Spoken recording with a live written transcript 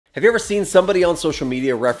Have you ever seen somebody on social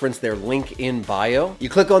media reference their link in bio? You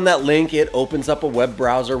click on that link, it opens up a web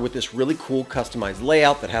browser with this really cool customized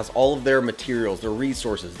layout that has all of their materials, their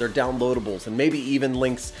resources, their downloadables, and maybe even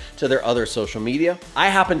links to their other social media. I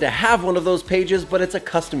happen to have one of those pages, but it's a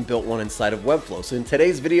custom built one inside of Webflow. So in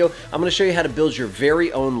today's video, I'm going to show you how to build your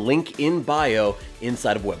very own link in bio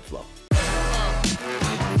inside of Webflow.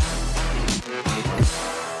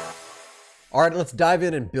 All right, let's dive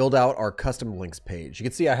in and build out our custom links page. You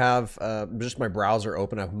can see I have just my browser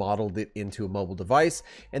open. I've modeled it into a mobile device,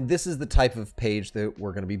 and this is the type of page that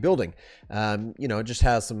we're going to be building. It just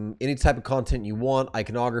has any type of content you want,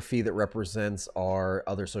 iconography that represents our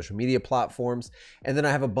other social media platforms, and then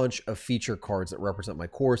I have a bunch of feature cards that represent my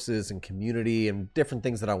courses and community and different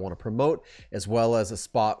things that I want to promote, as well as a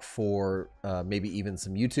spot for maybe even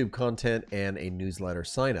some YouTube content and a newsletter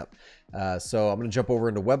sign up. So I'm going to jump over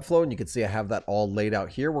into Webflow, and you can see I have that all laid out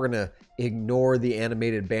here. We're going to ignore the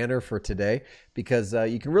animated banner for today because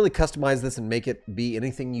you can really customize this and make it be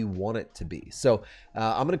anything you want it to be. So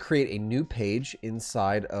I'm going to create a new page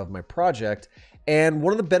inside of my project. And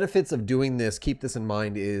one of the benefits of doing this, keep this in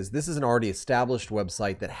mind, is this is an already established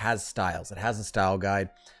website that has styles. It has a style guide.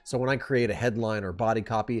 So when I create a headline or body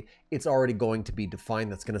copy, it's already going to be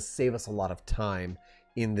defined. That's going to save us a lot of time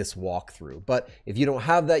in this walkthrough. But if you don't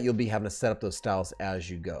have that, you'll be having to set up those styles as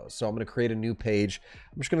you go. So I'm going to create a new page.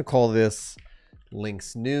 I'm just going to call this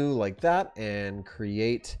links new like that and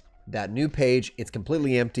create that new page. It's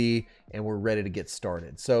completely empty and we're ready to get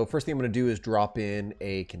started. So first thing I'm going to do is drop in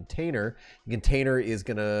a container. The container is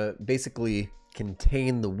going to basically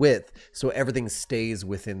contain the width so everything stays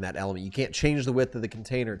within that element. You can't change the width of the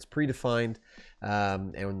container. It's predefined.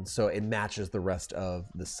 And so it matches the rest of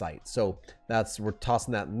the site. So we're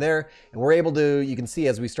tossing that in there, and we're able to, you can see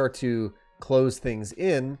as we start to close things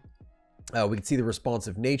in, we can see the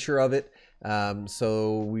responsive nature of it.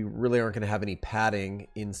 So we really aren't going to have any padding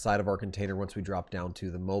inside of our container once we drop down to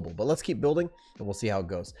the mobile. But let's keep building and we'll see how it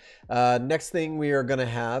goes. Next thing we are going to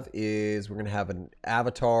have is we're going to have an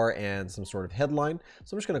avatar and some sort of headline.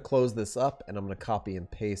 So I'm just going to close this up and I'm going to copy and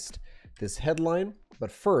paste this headline.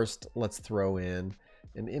 But first, let's throw in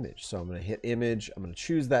an image. So I'm going to hit image. I'm going to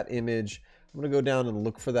choose that image. I'm going to go down and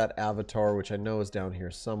look for that avatar, which I know is down here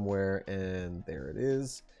somewhere. And there it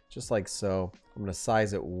is. Just like so. I'm going to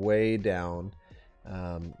size it way down.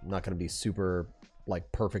 I'm not going to be super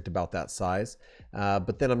perfect about that size.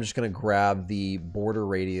 But then I'm just going to grab the border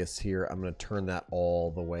radius here. I'm going to turn that all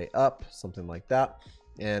the way up, something like that.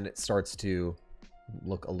 And it starts to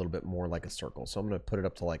look a little bit more like a circle. So I'm going to put it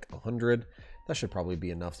up to 100. That should probably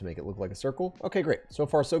be enough to make it look like a circle. Okay, great. So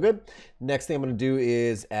far, so good. Next thing I'm going to do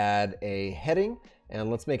is add a heading, and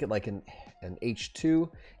let's make it like an H2,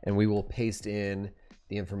 and we will paste in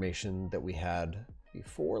the information that we had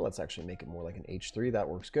before. Let's actually make it more like an H3. That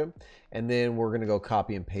works good. And then we're going to go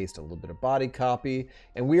copy and paste a little bit of body copy,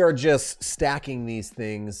 and we are just stacking these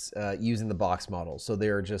things using the box model. So they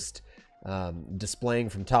are just displaying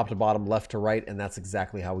from top to bottom, left to right, and that's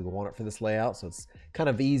exactly how we want it for this layout. So it's kind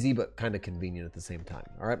of easy, but kind of convenient at the same time.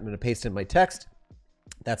 All right, I'm going to paste in my text.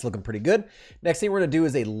 That's looking pretty good. Next thing we're going to do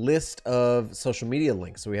is a list of social media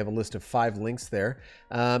links. So we have a list of 5 links there.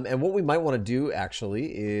 And what we might want to do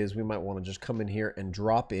actually is we might want to just come in here and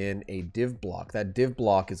drop in a div block. That div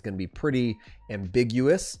block is going to be pretty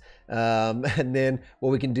ambiguous. And then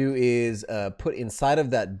what we can do is put inside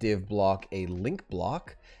of that div block a link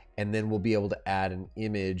block. And then we'll be able to add an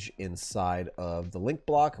image inside of the link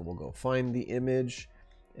block, and we'll go find the image,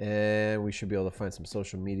 and we should be able to find some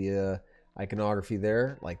social media iconography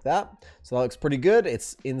there like that. So that looks pretty good.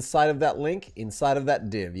 It's inside of that link, inside of that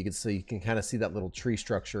div. You can kind of see that little tree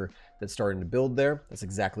structure that's starting to build there. That's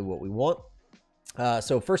exactly what we want.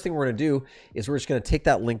 So first thing we're going to do is we're just going to take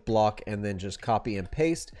that link block and then just copy and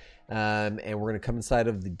paste. And we're going to come inside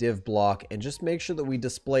of the div block and just make sure that we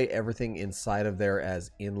display everything inside of there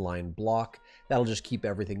as inline block. That'll just keep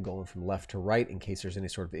everything going from left to right in case there's any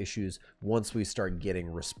sort of issues once we start getting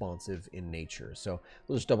responsive in nature. So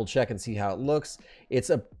we'll just double check and see how it looks. It's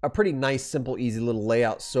a pretty nice, simple, easy little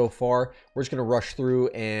layout so far. We're just going to rush through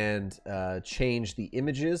and change the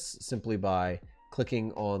images simply by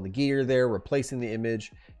clicking on the gear there, replacing the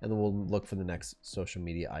image, and then we'll look for the next social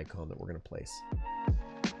media icon that we're going to place.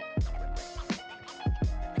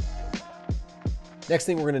 Next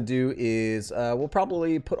thing we're going to do is we'll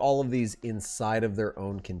probably put all of these inside of their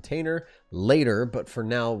own container later, but for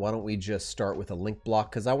now, why don't we just start with a link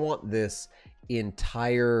block, because I want this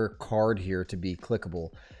entire card here to be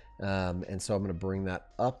clickable. And so I'm going to bring that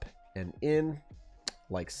up and in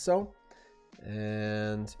like so.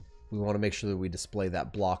 And we want to make sure that we display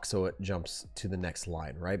that block so it jumps to the next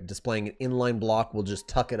line, right? Displaying an inline block will just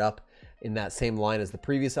tuck it up in that same line as the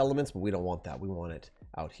previous elements, but we don't want that. We want it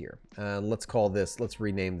out here. Let's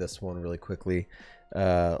rename this one really quickly,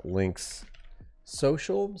 links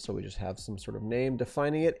social. So we just have some sort of name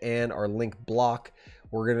defining it, and our link block,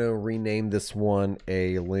 we're going to rename this one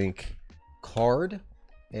a link card.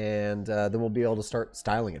 And then we'll be able to start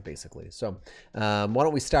styling it basically. So why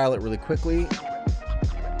don't we style it really quickly?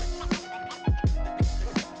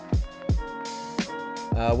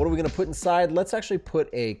 What are we going to put inside? Let's actually put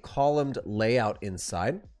a columned layout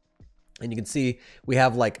inside. And you can see we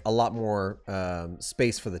have like a lot more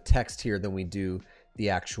space for the text here than we do the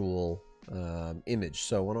actual image.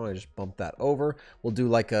 So why don't I just bump that over? We'll do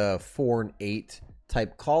like a 4 and 8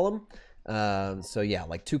 type column. So yeah,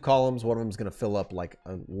 like 2 columns. One of them is going to fill up like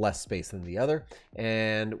less space than the other.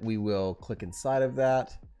 And we will click inside of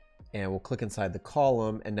that. And we'll click inside the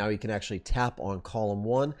column, and now you can actually tap on column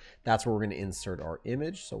 1. That's where we're going to insert our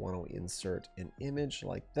image. So why don't we insert an image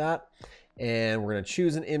like that? And we're going to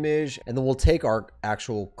choose an image, and then we'll take our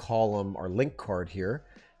actual column, our link card here,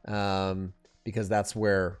 because that's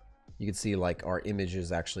where you can see like our image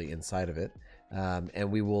is actually inside of it. And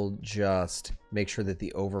we will just make sure that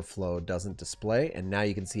the overflow doesn't display. And now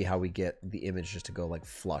you can see how we get the image just to go like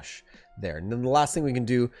flush there. And then the last thing we can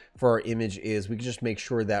do for our image is we can just make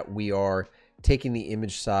sure that we are taking the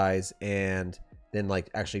image size and then like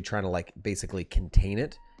actually trying to like basically contain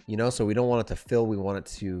it, you know, so we don't want it to fill, we want it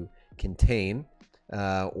to contain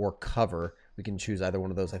or cover. We can choose either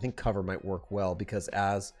one of those. I think cover might work well because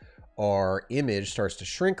as our image starts to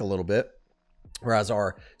shrink a little bit, or as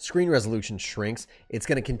our screen resolution shrinks, it's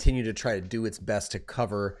going to continue to try to do its best to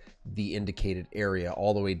cover the indicated area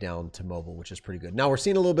all the way down to mobile, which is pretty good. Now we're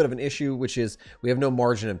seeing a little bit of an issue, which is we have no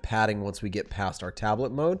margin and padding once we get past our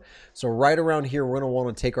tablet mode. So right around here, we're going to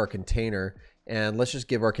want to take our container and let's just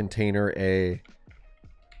give our container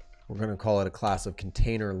we're going to call it a class of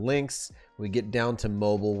container links. When we get down to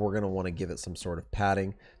mobile, we're going to want to give it some sort of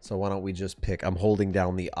padding. So why don't we just pick, I'm holding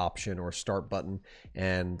down the option or start button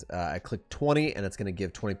and I click 20 and it's going to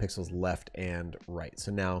give 20 pixels left and right.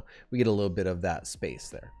 So now we get a little bit of that space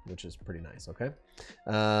there, which is pretty nice. Okay.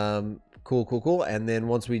 Cool. And then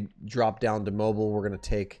once we drop down to mobile, we're going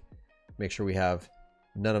to make sure we have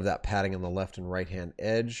none of that padding on the left and right hand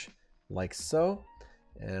edge like so.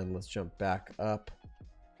 And let's jump back up.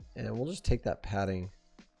 And we'll just take that padding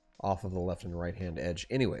off of the left and right hand edge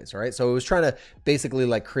anyways. All right. So it was trying to basically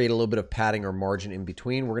like create a little bit of padding or margin in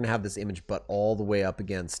between. We're going to have this image butt all the way up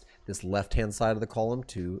against this left hand side of the column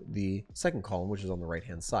to the second column, which is on the right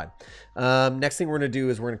hand side. Next thing we're going to do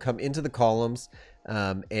is we're going to come into the columns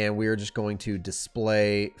and we are just going to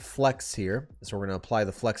display flex here. So we're going to apply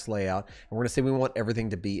the flex layout and we're going to say we want everything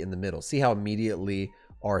to be in the middle. See how immediately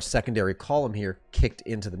our secondary column here kicked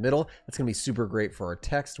into the middle. That's going to be super great for our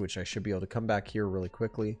text, which I should be able to come back here really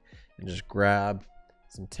quickly and just grab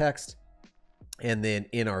some text. And then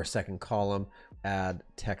in our second column, add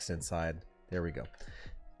text inside. There we go.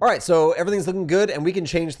 All right, so everything's looking good and we can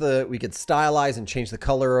we could stylize and change the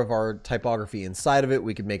color of our typography inside of it.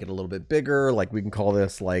 We could make it a little bit bigger. Like we can call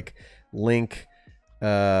this like link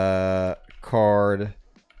card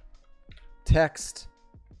text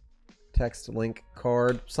link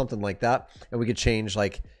card, something like that. And we could change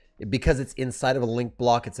like, because it's inside of a link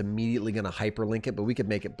block, it's immediately going to hyperlink it, but we could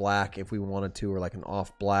make it black if we wanted to, or like an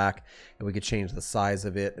off black, and we could change the size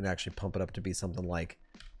of it and actually pump it up to be something like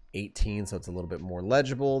 18. So it's a little bit more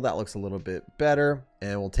legible. That looks a little bit better.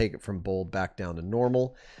 And we'll take it from bold back down to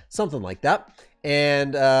normal, something like that.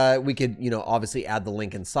 And we could, obviously add the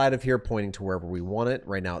link inside of here, pointing to wherever we want it.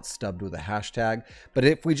 Right now it's stubbed with a hashtag, but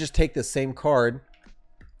if we just take the same card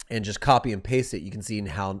and just copy and paste it, you can see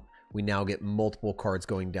how we now get multiple cards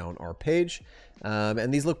going down our page.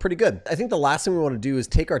 And these look pretty good. I think the last thing we want to do is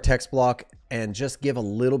take our text block and just give a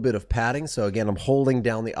little bit of padding. So again, I'm holding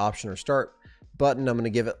down the option or start button. I'm going to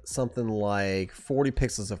give it something like 40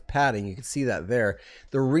 pixels of padding. You can see that there.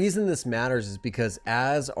 The reason this matters is because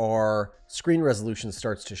as our screen resolution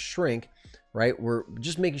starts to shrink, right, we're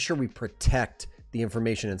just making sure we protect the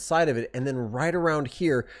information inside of it. And then right around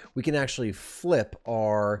here, we can actually flip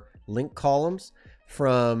our link columns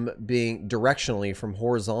from being directionally from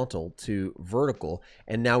horizontal to vertical.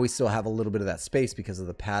 And now we still have a little bit of that space because of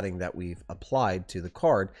the padding that we've applied to the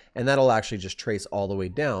card. And that'll actually just trace all the way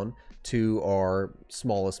down to our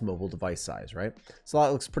smallest mobile device size, right? So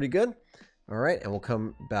that looks pretty good. All right, and we'll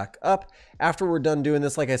come back up. After we're done doing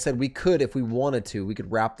this, like I said, we could, if we wanted to, we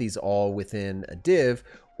could wrap these all within a div,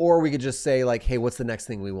 or we could just say like, hey, what's the next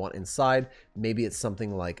thing we want inside? Maybe it's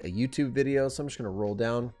something like a YouTube video. So I'm just gonna roll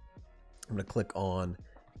down. I'm gonna click on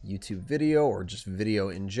YouTube video or just video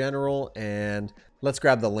in general. And let's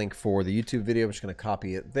grab the link for the YouTube video. I'm just going to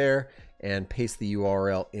copy it there and paste the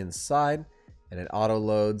URL inside, and it auto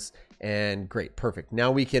loads. And great, perfect.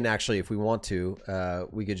 Now we can actually, if we want to,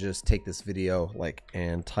 we could just take this video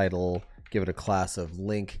and title, give it a class of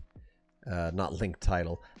link, not link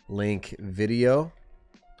title, link video,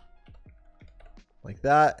 like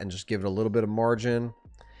that, and just give it a little bit of margin.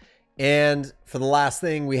 And for the last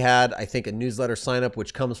thing, we had, I think, a newsletter sign up,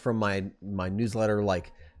 which comes from my newsletter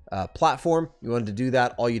platform. You wanted to do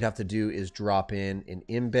that, all you'd have to do is drop in an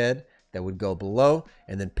embed that would go below,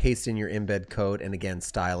 and then paste in your embed code, and again,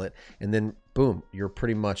 style it, and then boom, you're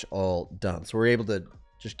pretty much all done. So we're able to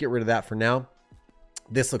just get rid of that for now.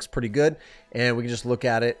 This looks pretty good, and we can just look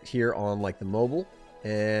at it here on the mobile,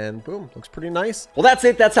 and boom, looks pretty nice. Well, that's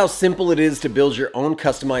it. That's how simple it is to build your own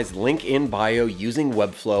customized link in bio using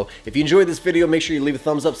Webflow. If you enjoyed this video, make sure you leave a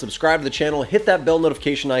thumbs up, subscribe to the channel, hit that bell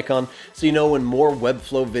notification icon so you know when more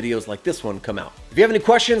Webflow videos like this one come out. If you have any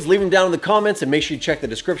questions, leave them down in the comments, and make sure you check the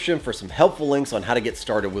description for some helpful links on how to get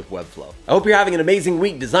started with Webflow. I hope you're having an amazing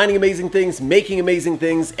week, designing amazing things, making amazing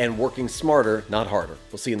things, and working smarter, not harder.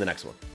 We'll see you in the next one.